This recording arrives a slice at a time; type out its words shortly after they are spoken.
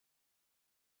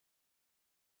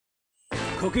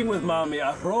Cooking with Mommy,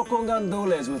 Arroz Con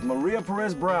Gandules with Maria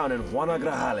Perez Brown and Juana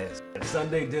Grajales. At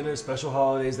Sunday dinners, special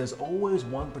holidays, there's always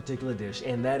one particular dish,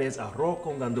 and that is Arroz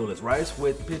Con Gandules, rice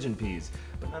with pigeon peas.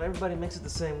 But not everybody makes it the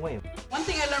same way. One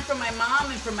thing I learned from my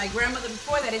mom and from my grandmother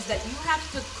before that is that you have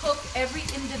to cook every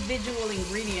individual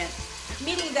ingredient.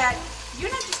 Meaning that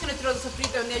you're not just going to throw the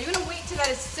sofrito in there, you're going to wait till that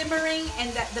is simmering and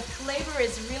that the flavor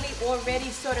is really already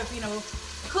sort of,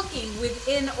 cooking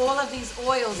within all of these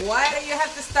oils. Why do you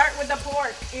have to start with the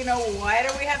pork? Why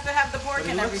do we have to have the pork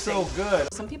and everything? It looks so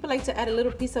good. Some people like to add a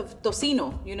little piece of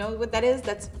tocino. You know what that is?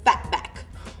 That's fat back.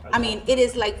 I mean, it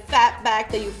is like fat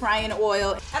back that you fry in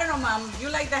oil. I don't know, Mom, you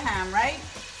like the ham, right?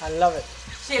 I love it.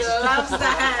 She loves the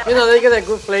ham. They get a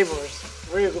good flavors.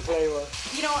 Really good flavor.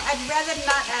 I'd rather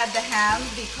not add the ham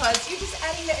because you're just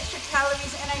adding the extra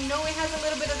calories, and I know it has a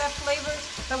little bit of that flavor,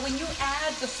 but when you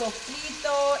add the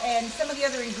sofrito and some of the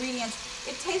other ingredients,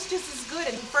 it tastes just as good.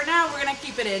 And for now, we're gonna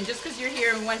keep it in, just because you're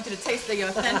here and want you to taste the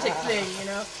authentic thing,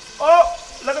 Oh,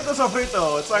 look at the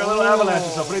sofrito. It's like a little avalanche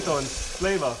of sofrito and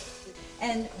flavor.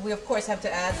 And we, of course, have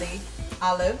to add the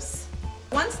olives.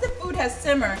 Once the food has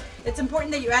simmered, it's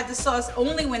important that you add the sauce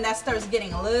only when that starts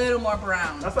getting a little more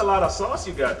brown. That's a lot of sauce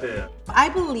you got there. I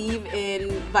believe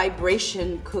in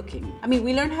vibration cooking. I mean,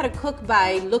 we learn how to cook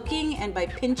by looking and by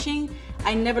pinching.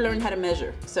 I never learned how to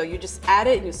measure. So you just add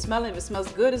it and you smell it. If it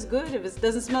smells good, it's good. If it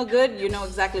doesn't smell good, you know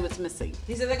exactly what's missing.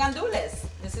 These are the gandules.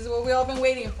 This is what we've all been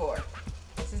waiting for.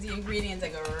 This is the ingredients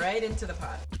that go right into the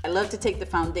pot. I love to take the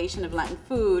foundation of Latin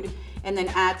food and then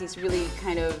add these really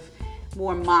kind of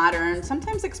more modern,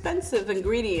 sometimes expensive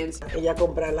ingredients. Ella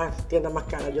compra las tiendas más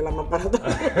caras, yo las más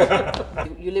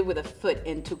baratas. You live with a foot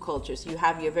in two cultures. You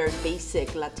have your very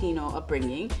basic Latino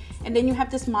upbringing, and then you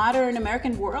have this modern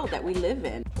American world that we live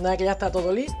in. Una vez que ya está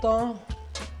todo listo,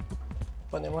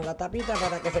 ponemos la tapita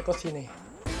para que se cocine.